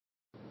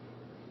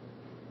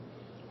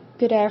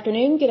Good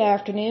afternoon. Good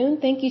afternoon.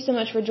 Thank you so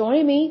much for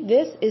joining me.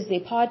 This is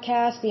the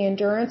podcast, The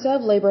Endurance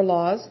of Labor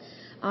Laws.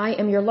 I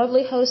am your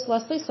lovely host,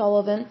 Lesley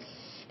Sullivan,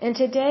 and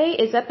today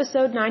is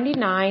episode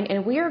 99,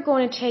 and we are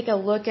going to take a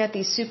look at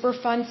the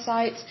Superfund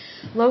sites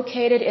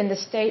located in the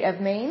state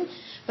of Maine.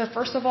 But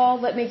first of all,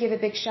 let me give a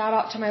big shout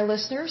out to my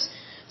listeners.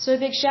 So a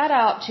big shout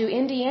out to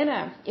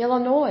Indiana,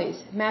 Illinois,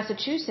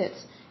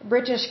 Massachusetts,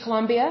 British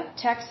Columbia,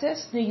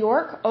 Texas, New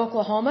York,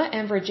 Oklahoma,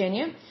 and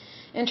Virginia.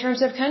 In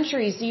terms of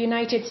countries, the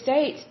United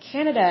States,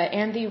 Canada,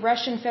 and the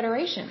Russian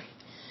Federation.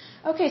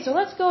 Okay, so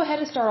let's go ahead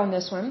and start on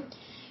this one.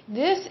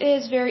 This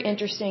is very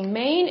interesting.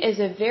 Maine is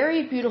a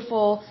very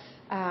beautiful,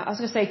 I was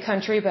going to say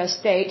country, but a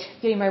state,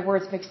 getting my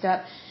words mixed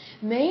up.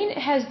 Maine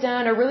has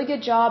done a really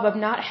good job of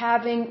not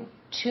having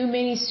too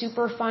many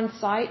Superfund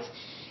sites.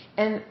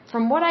 And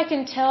from what I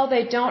can tell,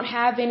 they don't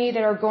have any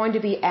that are going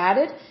to be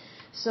added.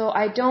 So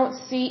I don't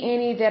see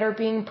any that are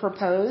being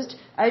proposed.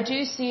 I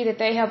do see that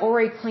they have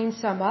already cleaned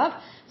some up.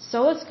 So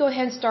let's go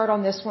ahead and start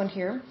on this one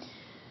here.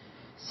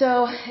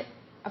 So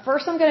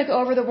first I'm going to go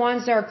over the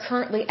ones that are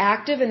currently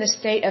active in the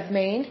state of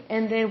Maine,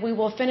 and then we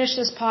will finish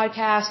this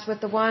podcast with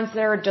the ones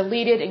that are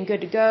deleted and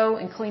good to go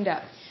and cleaned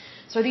up.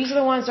 So these are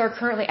the ones that are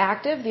currently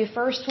active. The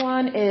first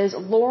one is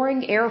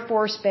Loring Air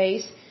Force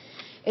Base.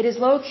 It is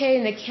located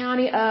in the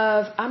county of,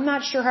 I'm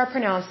not sure how to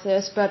pronounce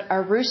this, but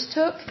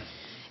Aroostook,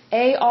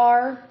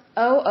 AroostOok.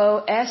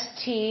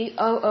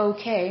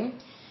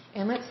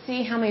 And let's see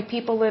how many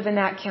people live in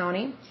that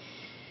county.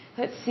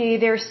 Let's see,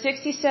 there's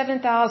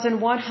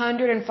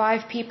 67,105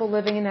 people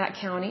living in that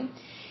county.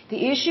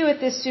 The issue at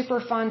this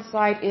Superfund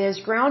site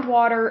is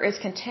groundwater is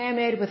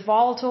contaminated with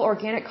volatile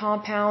organic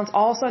compounds,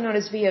 also known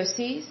as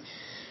VOCs,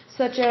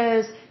 such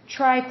as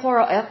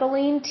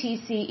trichloroethylene,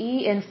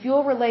 TCE, and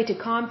fuel-related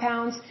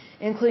compounds,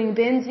 including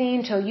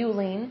benzene,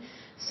 toluene.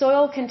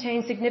 Soil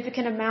contains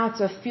significant amounts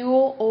of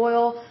fuel,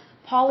 oil,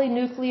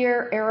 polynuclear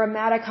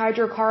aromatic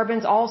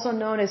hydrocarbons, also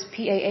known as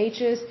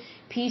PAHs,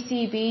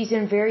 PCBs,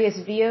 and various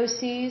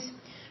VOCs.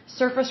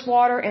 Surface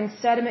water and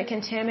sediment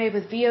contaminated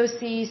with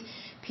VOCs,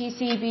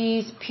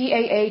 PCBs,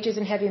 PAHs,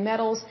 and heavy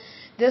metals.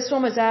 This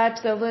one was added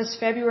to the list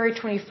February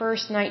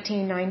 21st,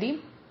 1990.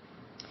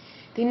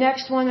 The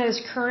next one that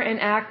is current and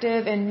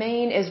active in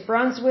Maine is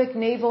Brunswick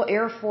Naval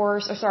Air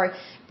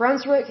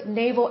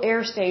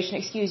Station,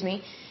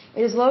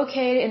 It is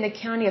located in the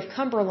county of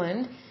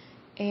Cumberland,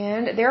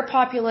 and their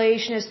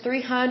population is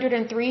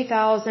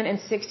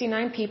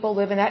 303,069 people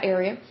live in that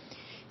area.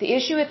 The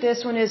issue with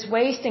this one is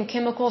waste and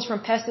chemicals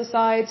from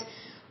pesticides,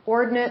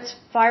 ordnance,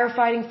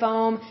 firefighting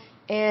foam,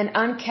 and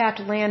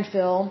uncapped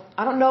landfill.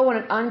 I don't know what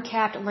an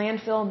uncapped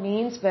landfill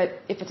means, but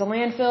if it's a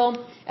landfill,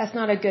 that's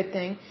not a good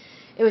thing.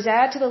 It was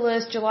added to the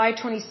list July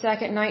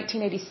 22nd,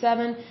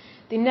 1987.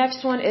 The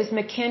next one is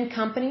McKinn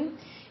Company.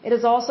 It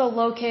is also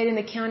located in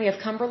the county of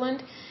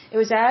Cumberland. It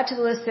was added to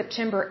the list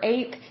September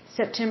 8th,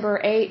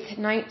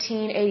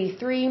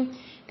 1983.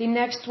 The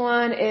next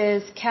one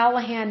is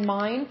Callahan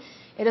Mine.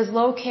 It is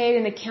located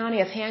in the county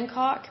of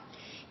Hancock.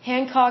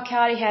 Hancock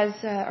County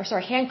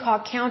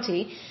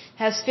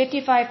has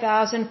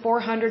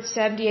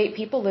 55,478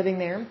 people living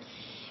there.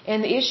 And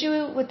the issue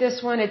with this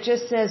one, it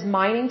just says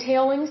mining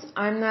tailings.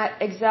 I'm not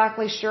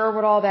exactly sure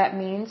what all that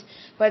means,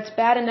 but it's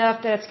bad enough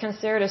that it's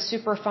considered a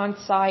Superfund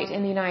site in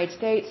the United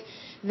States.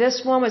 This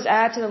one was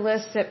added to the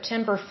list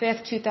September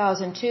 5th,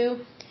 2002.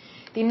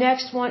 The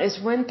next one is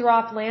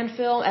Winthrop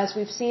Landfill. As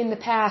we've seen in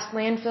the past,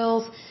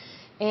 landfills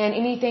and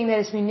anything that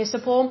is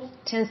municipal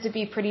tends to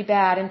be pretty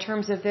bad in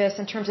terms of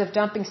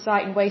dumping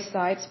site and waste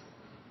sites.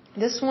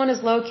 This one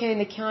is located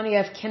in the county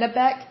of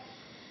Kennebec.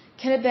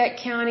 Kennebec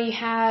County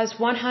has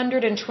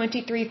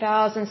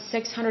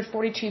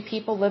 123,642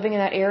 people living in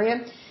that area.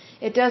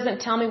 It doesn't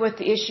tell me what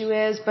the issue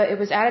is, but it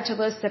was added to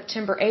the list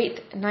September 8th,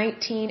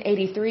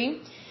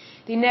 1983.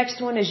 The next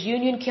one is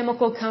Union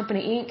Chemical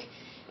Company, Inc.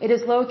 It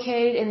is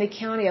located in the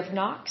county of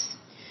Knox.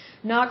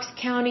 Knox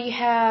County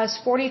has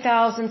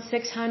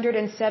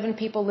 40,607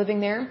 people living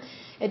there.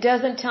 It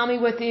doesn't tell me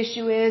what the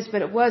issue is,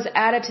 but it was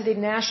added to the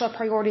National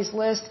Priorities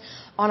list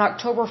on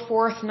October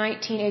 4th,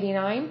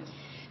 1989.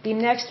 The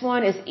next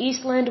one is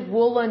Eastland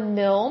Woolen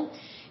Mill.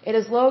 It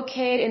is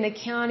located in the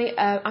county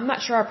of, I'm not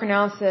sure how to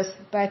pronounce this,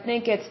 but I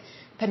think it's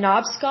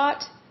Penobscot,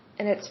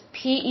 and it's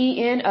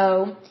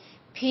Penopscot.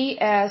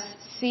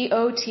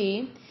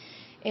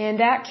 And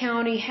that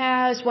county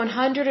has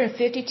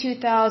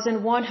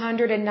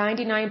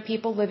 152,199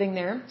 people living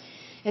there.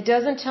 It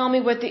doesn't tell me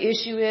what the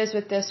issue is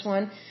with this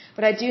one,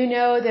 but I do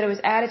know that it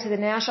was added to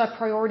the National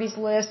Priorities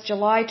list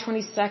July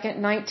 22nd,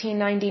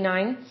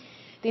 1999.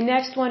 The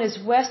next one is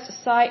West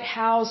Site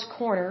House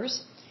Corners.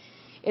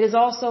 It is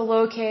also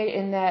located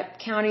in that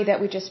county that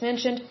we just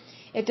mentioned.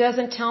 It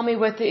doesn't tell me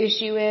what the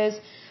issue is,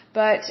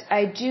 but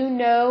I do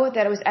know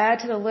that it was added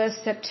to the list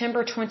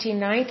September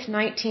 29th,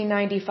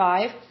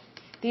 1995.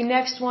 The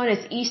next one is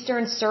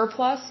Eastern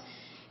Surplus.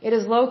 It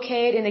is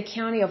located in the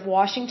county of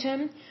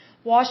Washington.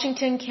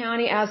 Washington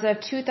County, as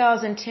of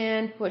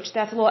 2010, which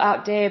that's a little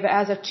outdated, but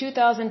as of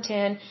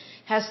 2010,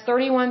 has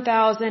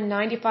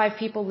 31,095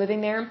 people living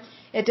there.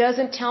 It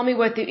doesn't tell me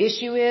what the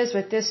issue is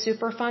with this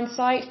Superfund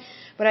site,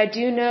 but I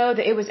do know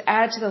that it was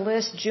added to the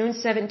list June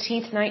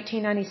 17th,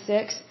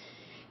 1996.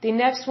 The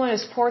next one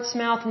is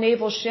Portsmouth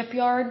Naval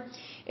Shipyard.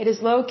 It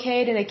is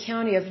located in the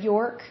county of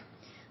York.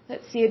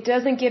 Let's see, it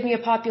doesn't give me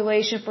a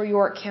population for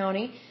York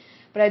County,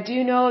 but I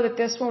do know that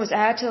this one was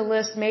added to the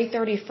list May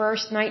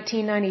 31st,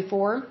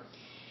 1994.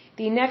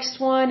 The next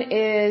one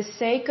is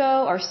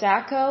SACO,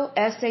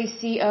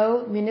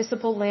 S-A-C-O,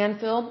 Municipal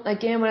Landfill.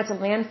 Again, when it's a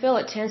landfill,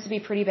 it tends to be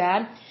pretty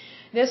bad.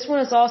 This one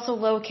is also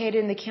located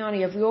in the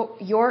county of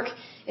York.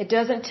 It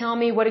doesn't tell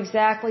me what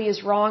exactly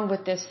is wrong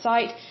with this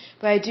site,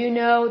 but I do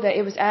know that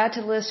it was added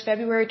to the list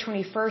February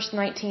 21st,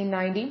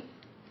 1990.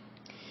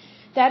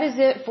 That is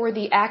it for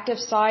the active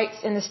sites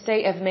in the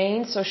state of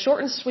Maine. So short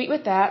and sweet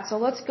with that. So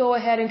let's go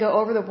ahead and go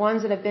over the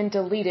ones that have been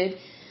deleted.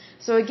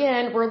 So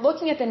again, we're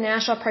looking at the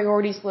national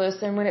priorities list,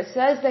 and when it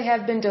says they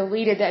have been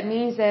deleted, that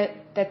means that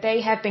they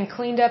have been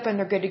cleaned up and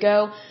they're good to go.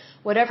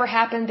 Whatever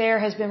happened there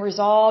has been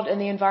resolved and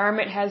the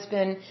environment has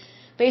been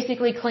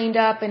basically cleaned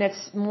up and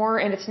it's more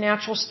in its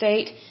natural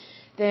state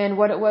than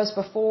what it was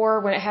before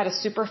when it had a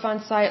Superfund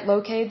site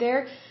located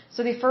there.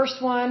 So the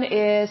first one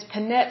is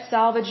Panett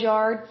Salvage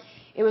Yard.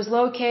 It was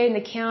located in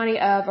the county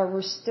of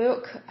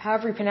Aroostook,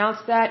 however you pronounce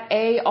that,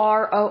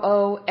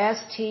 Aroostok.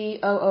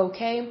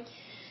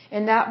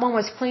 And that one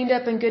was cleaned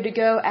up and good to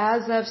go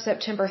as of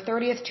September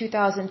 30th,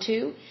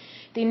 2002.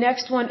 The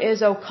next one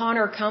is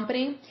O'Connor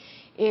Company.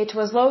 It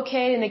was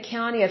located in the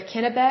county of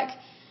Kennebec,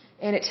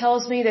 and it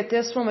tells me that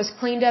this one was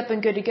cleaned up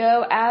and good to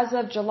go as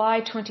of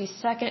July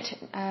 22nd.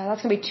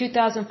 That's going to be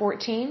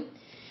 2014.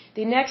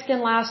 The next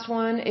and last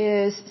one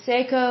is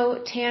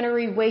Saco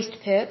Tannery Waste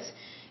Pits.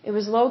 It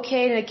was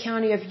located in the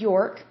county of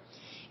York,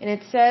 and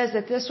it says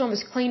that this one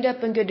was cleaned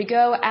up and good to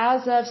go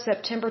as of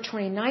September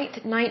 29th,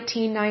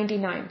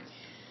 1999.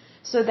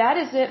 So that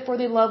is it for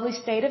the lovely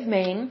state of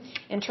Maine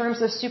in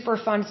terms of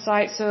Superfund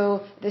sites.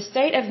 So the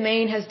state of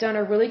Maine has done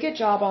a really good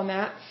job on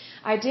that.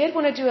 I did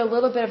want to do a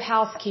little bit of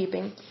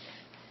housekeeping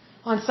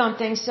on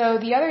something. So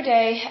the other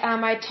day,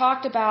 I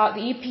talked about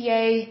the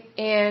EPA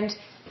and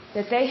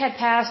that they had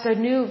passed a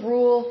new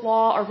rule,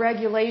 law, or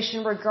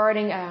regulation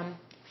regarding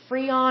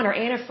Freon or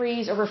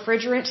antifreeze or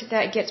refrigerant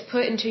that gets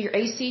put into your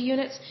AC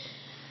units.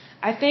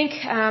 I think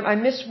I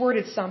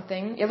misworded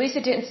something. At least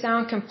it didn't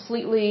sound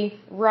completely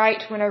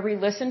right when I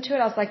re-listened to it.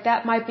 I was like,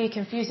 that might be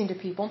confusing to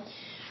people.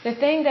 The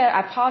thing that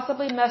I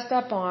possibly messed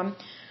up on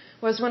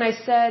was when I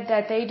said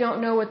that they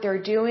don't know what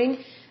they're doing.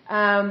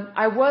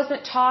 I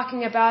wasn't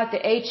talking about the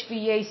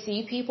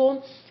HVAC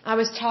people. I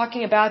was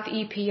talking about the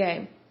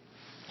EPA.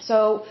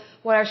 So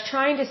what I was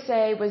trying to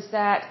say was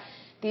that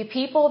the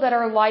people that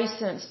are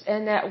licensed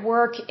and that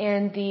work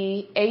in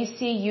the AC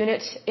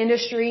unit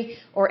industry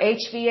or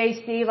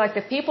HVAC, like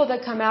the people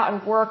that come out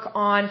and work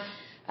on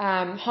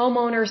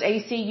homeowners'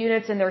 AC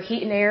units and their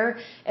heat and air,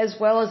 as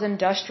well as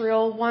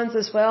industrial ones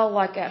as well,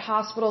 like at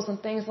hospitals and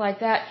things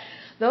like that,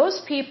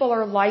 those people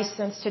are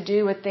licensed to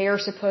do what they are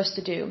supposed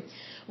to do.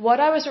 What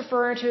I was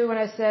referring to when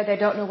I said they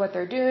don't know what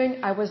they're doing,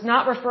 I was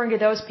not referring to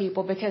those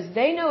people because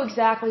they know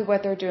exactly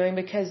what they're doing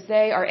because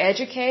they are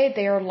educated,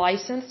 they are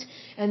licensed,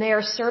 and they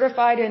are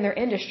certified in their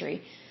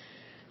industry.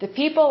 The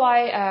people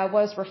I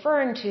was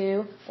referring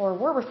to, or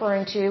were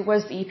referring to,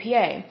 was the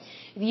EPA.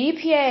 The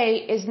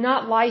EPA is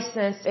not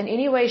licensed in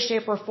any way,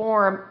 shape, or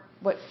form,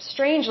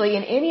 strangely,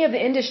 in any of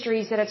the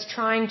industries that it's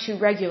trying to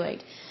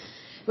regulate,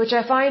 which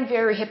I find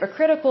very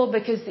hypocritical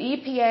because the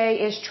EPA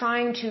is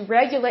trying to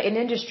regulate an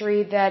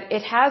industry that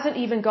it hasn't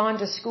even gone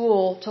to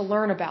school to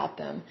learn about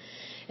them.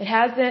 It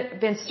hasn't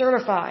been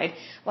certified.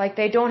 Like,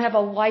 they don't have a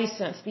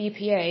license, the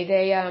EPA.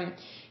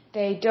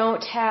 They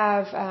don't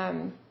have,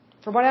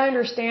 from what I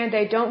understand,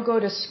 they don't go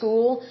to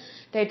school.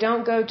 They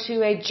don't go to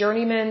a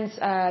journeyman's,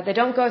 they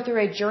don't go through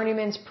a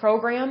journeyman's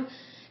program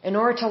in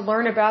order to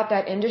learn about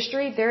that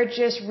industry. They're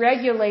just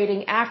regulating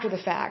after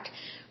the fact,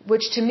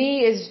 which to me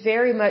is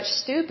very much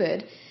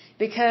stupid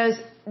because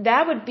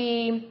that would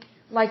be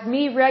like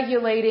me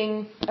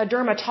regulating a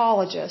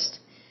dermatologist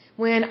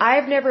when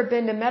I've never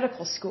been to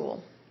medical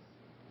school.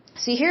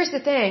 See, here's the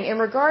thing. In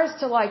regards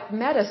to like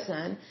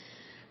medicine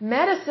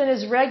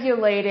is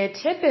regulated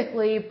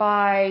typically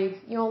by,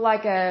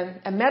 like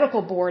a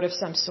medical board of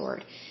some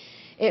sort.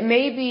 It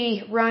may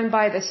be run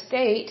by the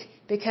state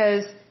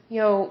because,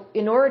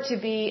 in order to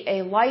be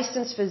a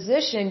licensed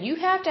physician, you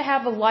have to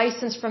have a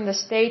license from the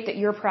state that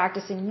you're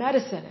practicing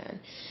medicine in.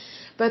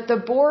 But the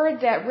board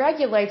that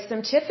regulates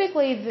them,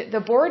 typically the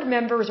board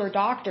members are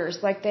doctors,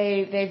 like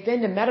they've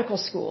been to medical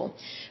school.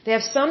 They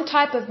have some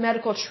type of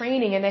medical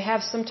training and they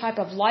have some type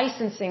of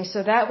licensing,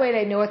 so that way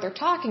they know what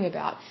they're talking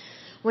about.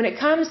 When it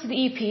comes to the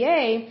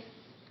EPA,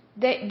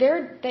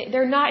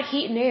 they're not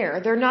heat and air.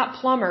 They're not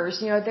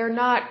plumbers. They're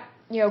not,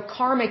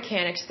 car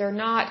mechanics. They're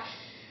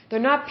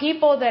not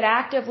people that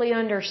actively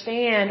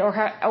understand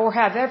or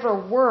have ever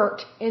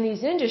worked in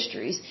these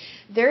industries.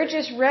 They're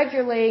just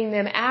regulating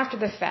them after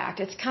the fact.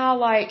 It's kind of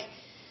like,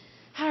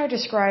 how do I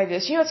describe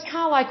this? It's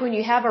kind of like when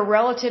you have a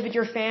relative in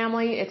your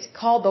family. It's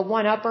called the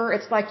one-upper.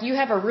 It's like you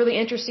have a really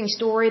interesting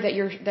story that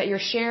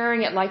you're sharing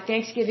at like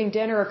Thanksgiving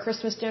dinner or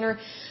Christmas dinner,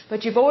 but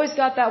you've always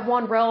got that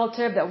one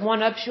relative that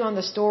one-ups you on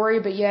the story,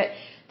 but yet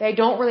they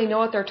don't really know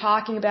what they're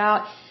talking about,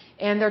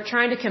 and they're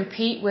trying to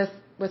compete with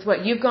what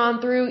you've gone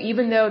through,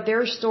 even though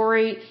their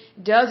story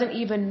doesn't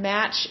even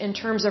match in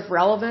terms of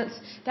relevance.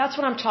 That's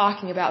what I'm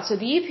talking about. So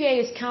the EPA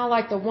is kind of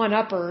like the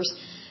one-uppers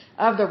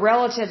of the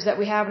relatives that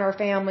we have in our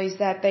families,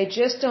 that they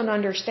just don't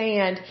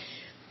understand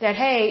that,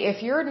 hey, if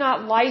you're not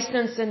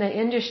licensed in the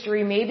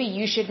industry, maybe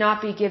you should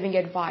not be giving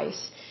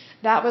advice.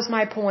 That was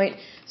my point.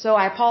 So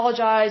I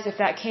apologize if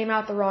that came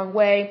out the wrong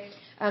way.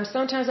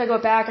 Sometimes I go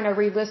back and I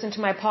re-listen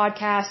to my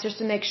podcast just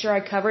to make sure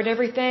I covered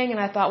everything, and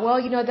I thought, well,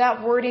 that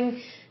wording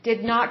did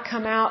not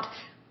come out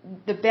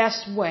the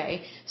best way.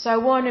 So I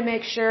want to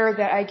make sure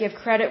that I give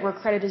credit where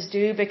credit is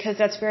due, because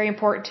that's very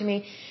important to me.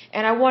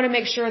 And I want to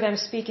make sure that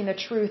I'm speaking the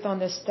truth on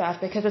this stuff,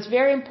 because it's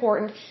very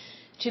important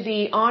to be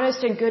honest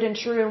and good and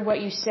true in what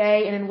you say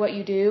and in what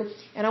you do.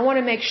 And I want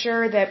to make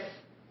sure that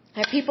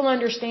people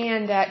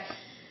understand that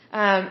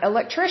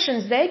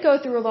electricians, they go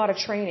through a lot of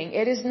training.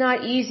 It is not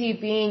easy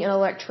being an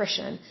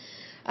electrician.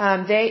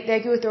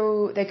 They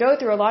go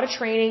through a lot of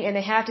training, and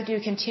they have to do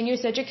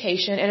continuous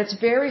education, and it's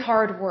very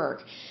hard work.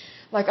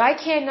 Like, I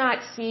cannot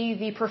see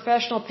the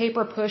professional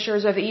paper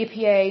pushers of the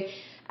EPA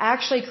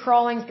actually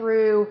crawling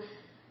through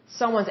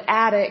someone's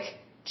attic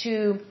to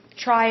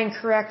try and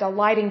correct a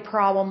lighting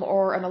problem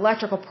or an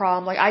electrical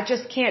problem. Like, I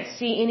just can't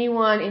see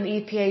anyone in the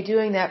EPA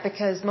doing that,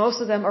 because most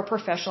of them are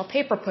professional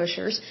paper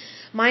pushers.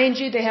 Mind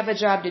you, they have a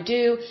job to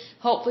do.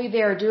 Hopefully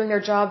they are doing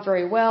their job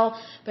very well.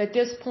 But at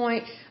this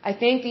point, I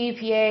think the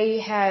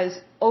EPA has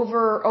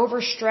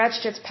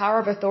overstretched its power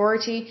of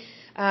authority,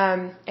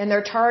 and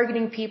they're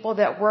targeting people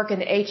that work in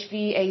the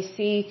HVAC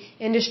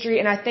industry,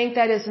 and I think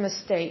that is a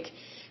mistake.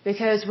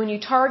 Because when you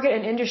target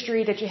an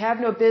industry that you have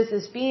no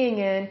business being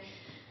in,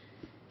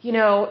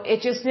 it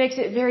just makes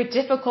it very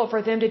difficult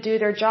for them to do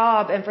their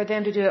job and for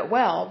them to do it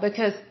well.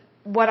 Because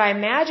what I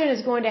imagine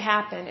is going to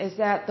happen is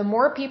that the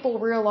more people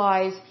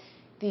realize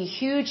the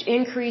huge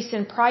increase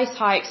in price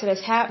hikes that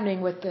is happening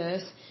with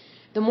this,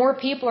 the more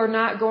people are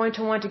not going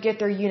to want to get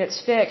their units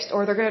fixed,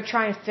 or they're going to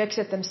try and fix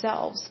it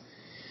themselves.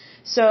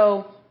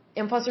 So,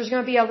 and plus there's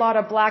going to be a lot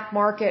of black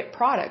market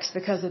products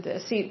because of this.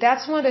 See,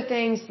 that's one of the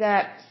things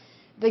that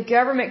the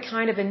government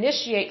kind of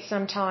initiates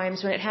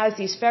sometimes when it has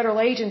these federal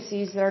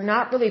agencies that are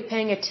not really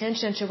paying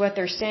attention to what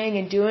they're saying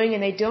and doing,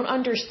 and they don't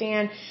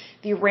understand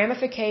the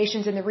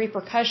ramifications and the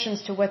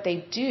repercussions to what they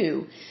do.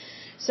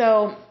 So,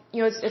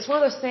 it's one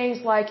of those things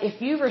like,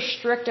 if you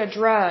restrict a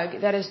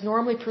drug that is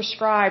normally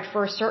prescribed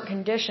for a certain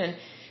condition,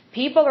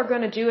 people are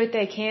going to do what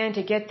they can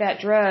to get that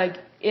drug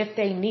if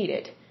they need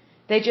it.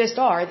 They just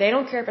are. They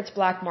don't care if it's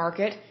black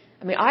market.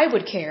 I mean, I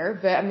would care,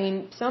 but I mean,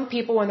 some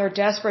people, when they're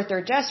desperate,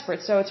 they're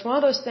desperate. So it's one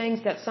of those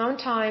things that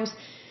sometimes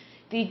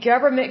the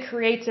government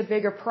creates a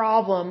bigger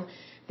problem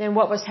than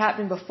what was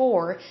happening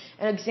before.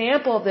 An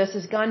example of this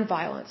is gun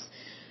violence.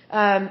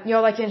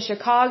 Like in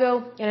Chicago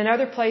and in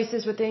other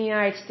places within the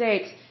United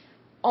States,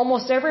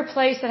 almost every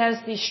place that has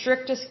the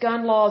strictest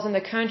gun laws in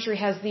the country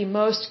has the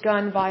most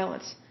gun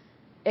violence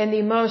and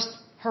the most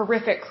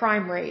horrific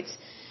crime rates.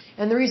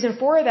 And the reason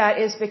for that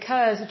is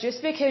because just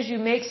because you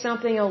make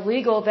something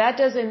illegal, that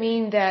doesn't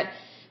mean that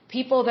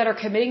people that are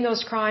committing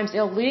those crimes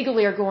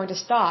illegally are going to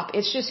stop.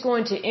 It's just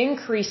going to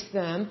increase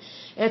them,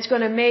 and it's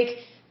going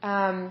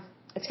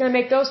to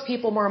make those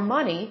people more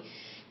money,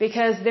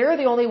 because they're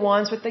the only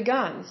ones with the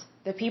guns,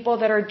 the people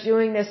that are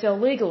doing this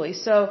illegally.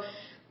 So,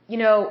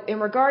 in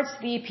regards to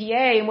the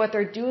EPA and what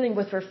they're doing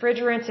with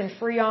refrigerants and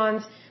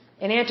freons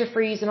and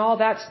antifreeze and all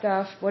that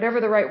stuff, whatever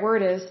the right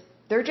word is,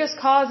 they're just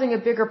causing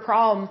a bigger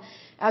problem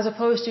as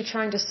opposed to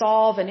trying to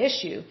solve an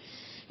issue.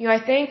 I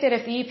think that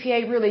if the EPA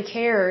really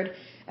cared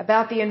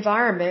about the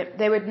environment,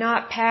 they would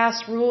not pass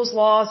rules,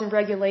 laws, and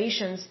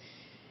regulations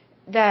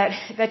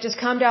that just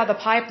come down the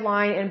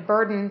pipeline and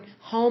burden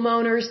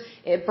homeowners.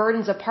 It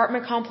burdens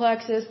apartment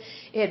complexes.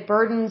 It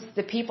burdens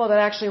the people that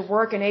actually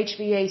work in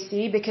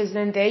HVAC, because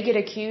then they get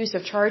accused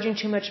of charging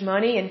too much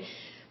money, and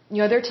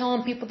they're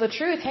telling people the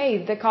truth. Hey,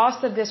 the cost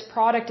of this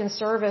product and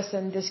service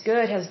and this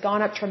good has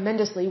gone up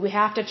tremendously. We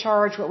have to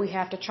charge what we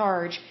have to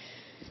charge.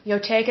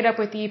 Take it up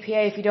with the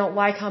EPA if you don't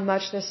like how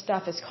much this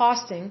stuff is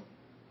costing.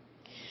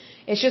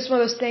 It's just one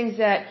of those things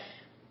that,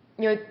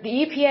 the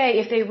EPA,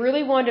 if they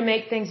really wanted to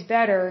make things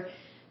better,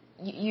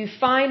 you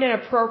find an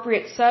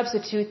appropriate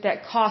substitute that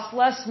costs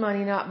less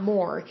money, not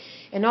more.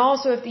 And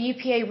also, if the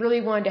EPA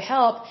really wanted to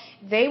help,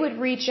 they would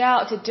reach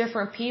out to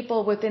different people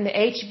within the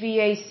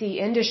HVAC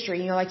industry,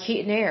 like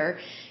heat and air,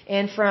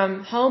 and from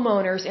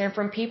homeowners and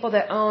from people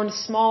that own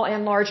small and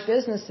large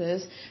businesses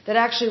that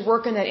actually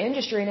work in that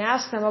industry, and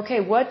ask them,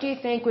 okay, what do you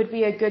think would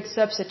be a good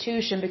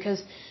substitution?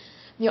 Because,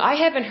 I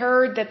haven't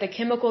heard that the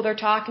chemical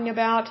they're talking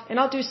about, and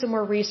I'll do some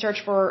more research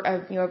for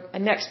a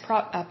next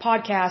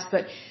podcast,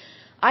 but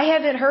I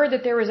haven't heard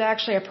that there was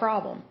actually a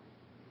problem.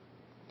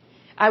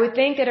 I would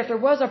think that if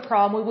there was a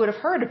problem, we would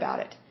have heard about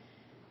it.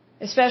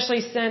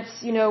 especially since,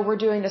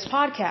 we're doing this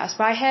podcast.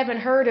 But I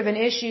haven't heard of an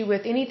issue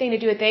with anything to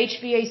do with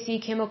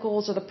HVAC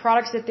chemicals or the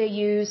products that they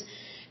use,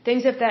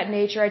 things of that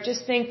nature. I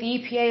just think the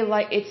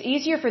EPA, it's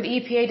easier for the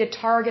EPA to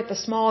target the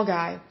small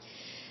guy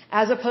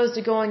as opposed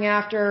to going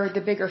after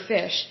the bigger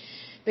fish.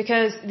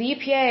 Because the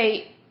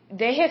EPA,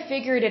 they have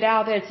figured it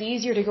out that it's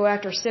easier to go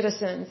after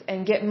citizens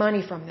and get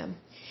money from them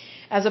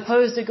as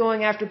opposed to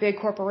going after big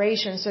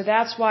corporations. So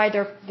that's why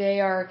they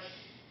are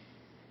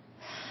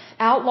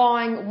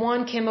outlawing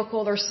one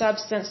chemical or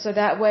substance so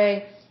that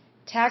way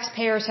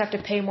taxpayers have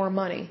to pay more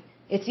money.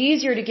 It's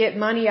easier to get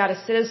money out of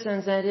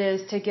citizens than it is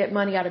to get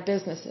money out of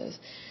businesses.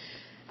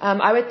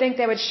 I would think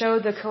that would show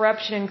the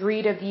corruption and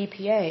greed of the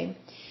EPA.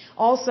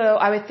 Also,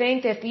 I would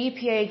think that the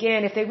EPA,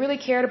 again, if they really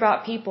cared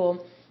about people,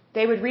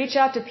 they would reach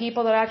out to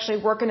people that actually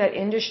work in that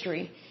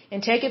industry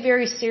and take it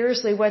very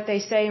seriously what they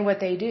say and what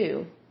they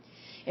do.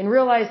 And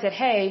realize that,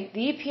 hey,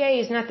 the EPA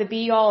is not the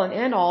be-all and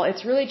end-all.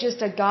 It's really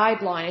just a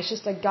guideline. It's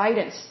just a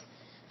guidance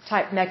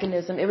type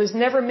mechanism. It was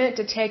never meant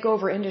to take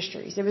over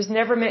industries. It was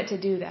never meant to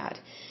do that.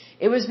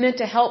 It was meant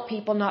to help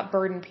people, not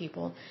burden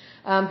people.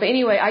 But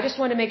anyway, I just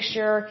want to make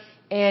sure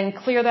and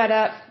clear that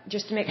up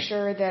just to make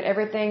sure that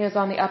everything is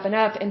on the up and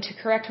up. And to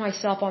correct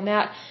myself on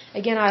that,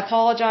 again, I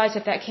apologize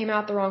if that came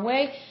out the wrong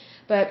way.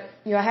 But,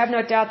 I have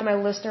no doubt that my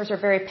listeners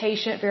are very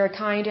patient, very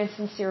kind, and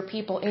sincere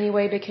people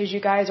anyway, because you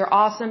guys are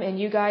awesome. And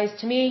you guys,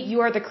 to me, you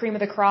are the cream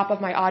of the crop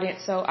of my audience.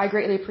 So I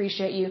greatly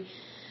appreciate you.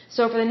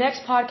 So for the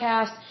next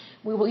podcast,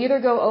 we will either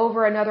go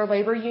over another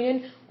labor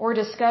union or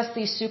discuss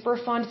these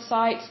Superfund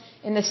sites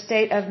in the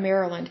state of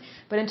Maryland.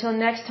 But until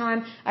next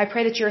time, I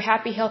pray that you're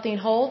happy, healthy,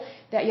 and whole,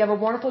 that you have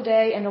a wonderful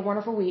day and a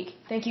wonderful week.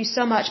 Thank you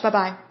so much.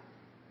 Bye-bye.